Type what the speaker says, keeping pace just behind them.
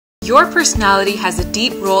Your personality has a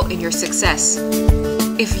deep role in your success.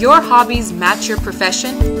 If your hobbies match your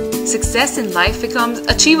profession, success in life becomes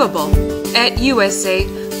achievable. At USA,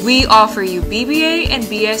 we offer you BBA and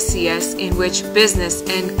BSCS, in which business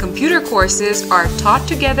and computer courses are taught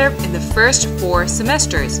together in the first 4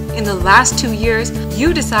 semesters. In the last 2 years,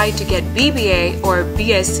 you decide to get BBA or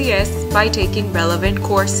BSCS by taking relevant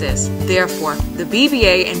courses. Therefore, the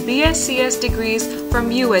BBA and BSCS degrees from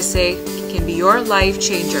USA can be your life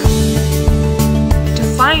changer. To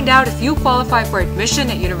find out if you qualify for admission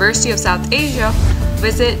at University of South Asia,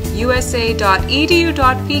 visit usa.edu.pk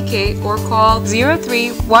or call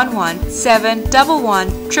 0311 711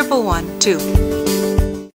 1112.